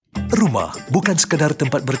Rumah bukan sekadar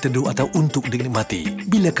tempat berteduh atau untuk dinikmati.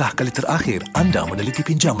 Bilakah kali terakhir anda meneliti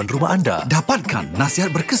pinjaman rumah anda? Dapatkan nasihat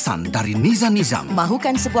berkesan dari Niza Nizam.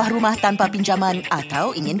 Mahukan sebuah rumah tanpa pinjaman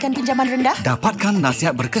atau inginkan pinjaman rendah? Dapatkan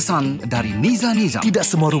nasihat berkesan dari Niza Nizam. Tidak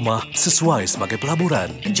semua rumah sesuai sebagai pelaburan.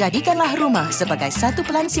 Jadikanlah rumah sebagai satu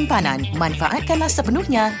pelan simpanan. Manfaatkanlah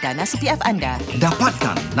sepenuhnya dana CPF anda.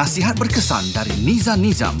 Dapatkan nasihat berkesan dari Niza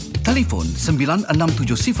Nizam. Telefon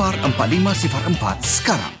 96704504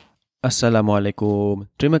 sekarang. Assalamualaikum.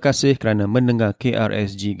 Terima kasih kerana mendengar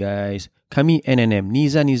KRSG guys. Kami NNM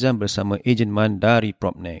Niza Nizam bersama Ejen Man dari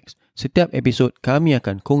Propnex. Setiap episod kami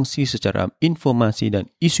akan kongsi secara informasi dan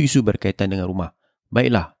isu-isu berkaitan dengan rumah.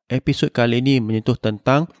 Baiklah, episod kali ini menyentuh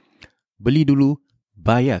tentang beli dulu,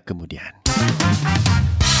 bayar kemudian.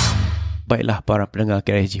 Baiklah para pendengar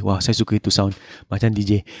KRSG. Wah, saya suka itu sound macam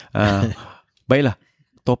DJ. Baiklah,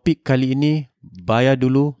 topik kali ini bayar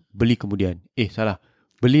dulu, beli kemudian. Salah.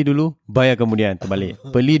 Beli dulu, bayar kemudian. Terbalik.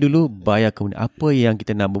 Beli dulu, bayar kemudian. Apa yang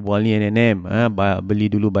kita nak berbual ni NNM?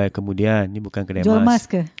 Beli dulu, bayar kemudian. Ni bukan kedai jual emas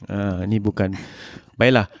ke? Ni bukan.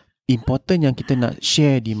 Baiklah. Important yang kita nak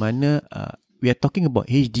share di mana we are talking about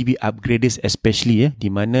HDB upgraders especially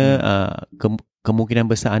di mana kemungkinan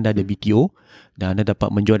besar anda ada BTO dan anda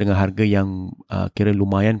dapat menjual dengan harga yang kira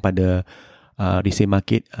lumayan pada resale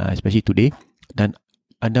market especially today, dan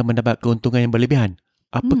anda mendapat keuntungan yang berlebihan.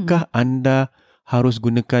 Apakah anda harus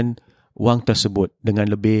gunakan wang tersebut dengan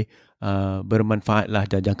lebih bermanfaat lah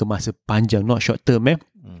dan jangka masa panjang, not short term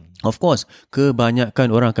Of course,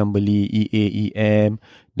 kebanyakan orang akan beli EAEM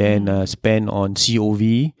then spend on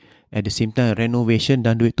COV, at the same time renovation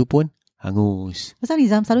dan duit tu pun hangus. Pasal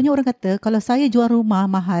Nizam, selalunya orang kata kalau saya jual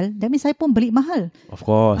rumah mahal, that means saya pun beli mahal. Of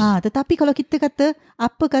course. Tetapi kalau kita kata,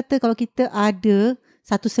 kalau kita ada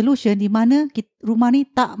satu solution di mana rumah ni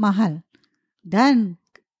tak mahal dan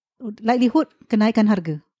likelihood kenaikan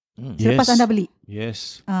harga selepas anda beli.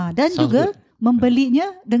 Yes. Dan sounds juga good. Membelinya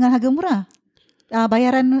dengan harga murah.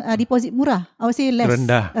 Bayaran deposit murah. I would say less.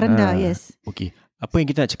 Rendah, yes. Okay. Apa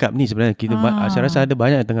yang kita nak cakap ni sebenarnya, saya rasa ada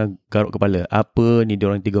banyak yang tengah garuk kepala. Apa ni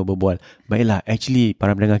diorang tiga berbual? Baiklah, actually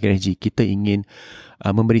para pendengar KRSG, kita ingin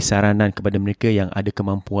memberi saranan kepada mereka yang ada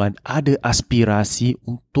kemampuan, ada aspirasi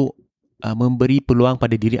untuk memberi peluang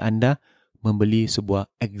pada diri anda membeli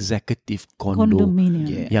sebuah executive condo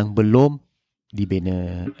yang belum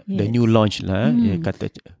dibina. The new launch lah.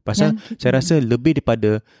 Pasal saya rasa lebih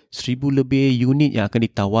daripada 1,000 lebih unit yang akan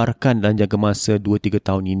ditawarkan dalam jangka masa 2-3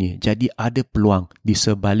 tahun ini. Jadi ada peluang di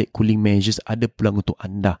sebalik cooling measures, ada peluang untuk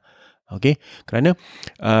anda. Okay? Kerana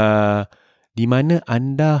di mana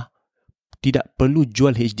anda tidak perlu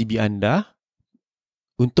jual HDB anda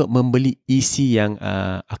untuk membeli EC yang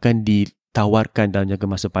akan ditawarkan dalam jangka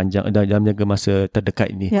masa panjang, dalam jangka masa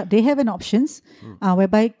terdekat ini. Yeah, they have an options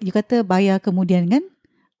whereby you kata bayar kemudian kan.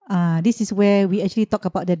 This is where we actually talk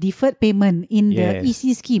about the deferred payment in the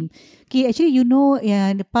EC scheme. Okay, actually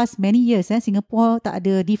in the past many years Singapore tak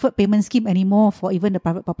ada deferred payment scheme anymore for even the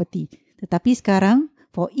private property. Tetapi sekarang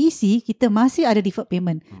for EC kita masih ada deferred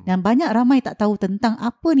payment dan banyak ramai tak tahu tentang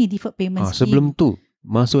apa ni deferred payment scheme. Sebelum tu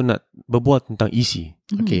masuk nak berbual tentang EC.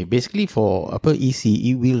 Okay, basically for EC,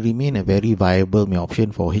 it will remain a very viable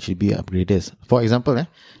option for HDB upgraders. For example,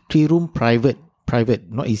 3-room private,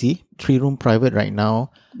 not EC, 3-room private right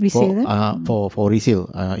now resale, for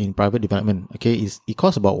resale in private development. Okay, it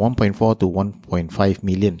costs about 1.4 to 1.5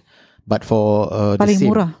 million. But for the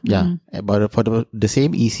same, murah. But for the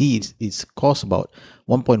same EC, it's cost about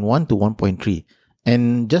 1.1 to 1.3.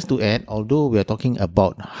 And just to add, although we are talking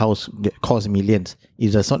about house that cost millions,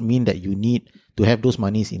 it does not mean that you need to have those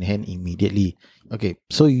monies in hand immediately. Okay,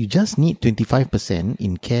 so you just need 25%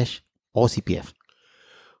 in cash or CPF.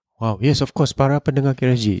 Wow, yes, of course, para pendengar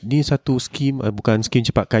KRSG, ni satu skim, bukan skim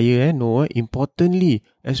cepat kaya importantly,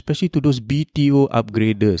 especially to those BTO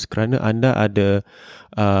upgraders, kerana anda ada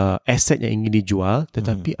aset yang ingin dijual,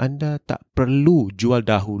 tetapi anda tak perlu jual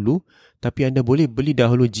dahulu, tapi anda boleh beli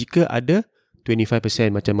dahulu jika ada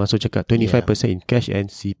 25% macam Masuk cakap, 25% in cash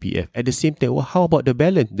and CPF. At the same time, how about the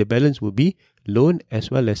balance? The balance will be loan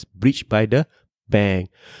as well as bridge by the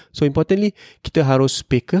bank. So importantly, kita harus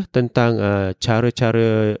speak tentang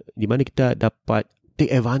cara-cara di mana kita dapat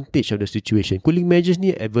take advantage of the situation. Cooling measures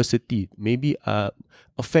ni adversity maybe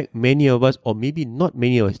affect many of us or maybe not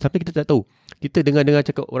many of us, tapi kita tak tahu. Kita dengar-dengar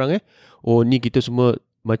cakap orang ni kita semua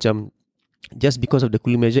macam just because of the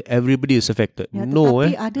cooling measure everybody is affected.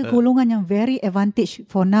 Tapi ada golongan yang very advantage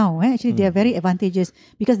for now. Actually they are very advantageous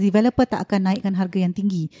because developer tak akan naikkan harga yang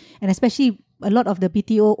tinggi, and especially a lot of the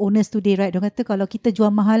BTO owners today, right? Dia kata kalau kita jual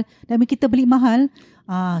mahal dan kita beli mahal,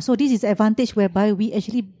 so this is advantage whereby we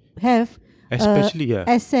actually have Especially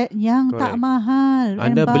asset yang tak mahal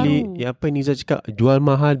anda dan beli baru. apa Niza cakap, jual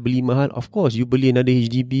mahal, beli mahal. Of course you beli another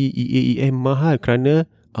HDB, EAEM mahal kerana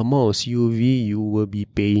amount CUV you will be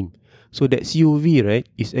paying. So that CUV, right,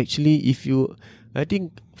 is actually, if you, I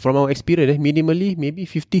think from our experience, minimally maybe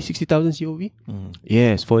 50-60,000 CUV.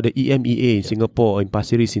 Yes, for the EMEA in Singapore, in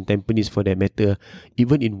Pasir Ris, in Tampines for that matter,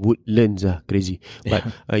 even in Woodlands crazy. But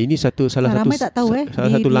ini salah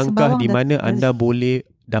satu langkah di mana anda boleh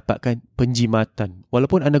dapatkan penjimatan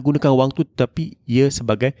walaupun anda gunakan wang tu, tapi ia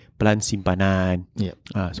sebagai pelan simpanan.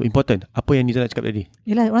 So important. Apa yang Niza nak cakap tadi?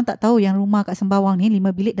 Yelah, orang tak tahu yang rumah kat Sembawang ni 5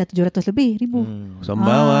 bilik dah 700 lebih ribu.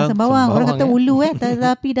 Sembawang. Orang kata Ulu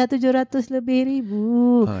tapi dah 700 lebih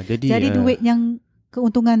ribu. Jadi duit yang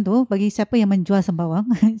keuntungan tu bagi siapa yang menjual Sembawang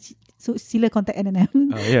so, sila contact NNM.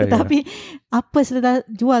 Tetapi apa selepas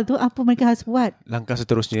jual tu, apa mereka harus buat? Langkah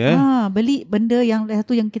seterusnya beli benda yang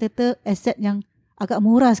satu yang kita kata aset yang agak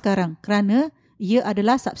murah sekarang kerana ia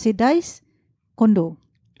adalah subsidized kondo.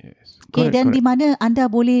 Dan di mana anda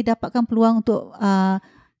boleh dapatkan peluang untuk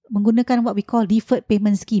menggunakan what we call deferred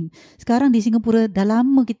payment scheme. Sekarang di Singapura dah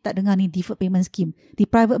lama kita tak dengar ni deferred payment scheme. Di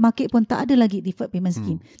private market pun tak ada lagi deferred payment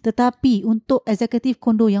scheme. Tetapi untuk executive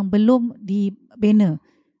condo yang belum dibina,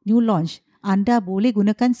 new launch, anda boleh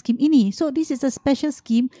gunakan scheme ini. So this is a special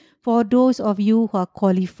scheme for those of you who are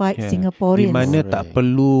qualified Singaporeans. Di mana tak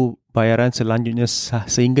perlu bayaran selanjutnya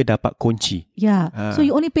sehingga dapat kunci. So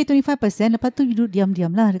you only pay 25%, lepas tu you duduk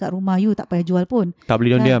diam-diam lah dekat rumah you, tak payah jual pun. Tak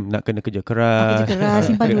boleh diam-diam, nak kena kerja keras.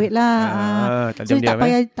 Simpan duit lah. So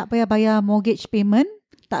tak payah bayar mortgage payment,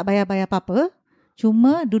 tak bayar apa-apa.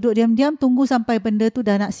 Cuma duduk diam-diam, tunggu sampai benda tu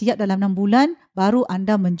dah nak siap dalam 6 bulan, baru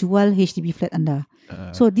anda menjual HDB flat anda.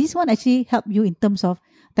 So this one actually help you in terms of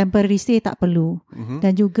temporary stay tak perlu.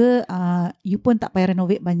 Dan juga you pun tak payah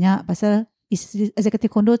renovate banyak pasal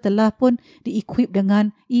executive condo telah pun di-equip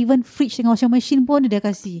dengan even fridge dengan washing machine pun dia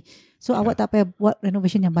kasih. So awak tak payah buat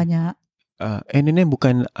renovation yang banyak. NNM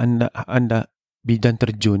bukan anda bidang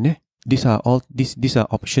terjun. These are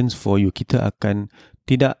options for you. Kita akan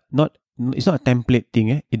it's not a template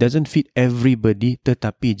thing. It doesn't fit everybody.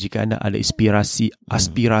 Tetapi jika anda ada aspirasi,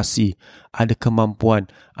 ada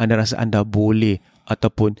kemampuan, anda rasa anda boleh,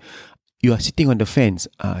 ataupun you are sitting on the fence,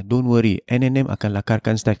 don't worry, NNM akan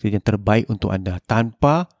lakarkan strategi yang terbaik untuk anda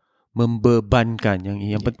tanpa membebankan.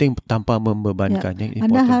 Yang penting tanpa membebankan. Yang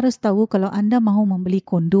anda harus tahu kalau anda mahu membeli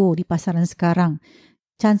kondo di pasaran sekarang,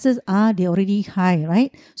 chances are they already high,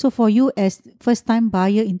 right? So for you as first time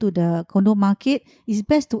buyer into the condo market, it's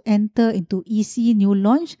best to enter into EC new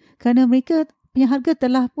launch kerana mereka punya harga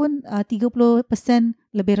telah pun 30%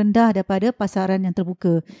 lebih rendah daripada pasaran yang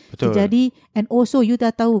terbuka. Betul. Jadi, and also you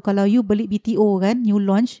dah tahu kalau you beli BTO kan, new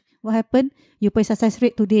launch, what happen? You pay success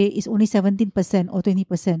rate today is only 17% or 20%.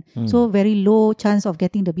 So very low chance of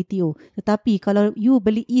getting the BTO. Tetapi kalau you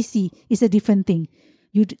beli EC, it's a different thing.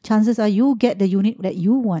 Chances are you get the unit that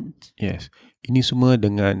you want. Yes. Ini semua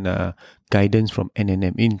dengan guidance from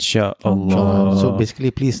NNM, insya-Allah. So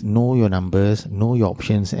basically, please know your numbers, know your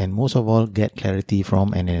options, and most of all, get clarity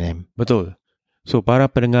from NNM. Betul. So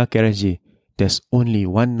para pendengar KRSG, there's only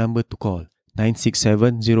one number to call,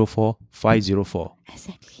 967-04-504.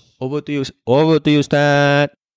 Exactly. Over to you, Ustaz.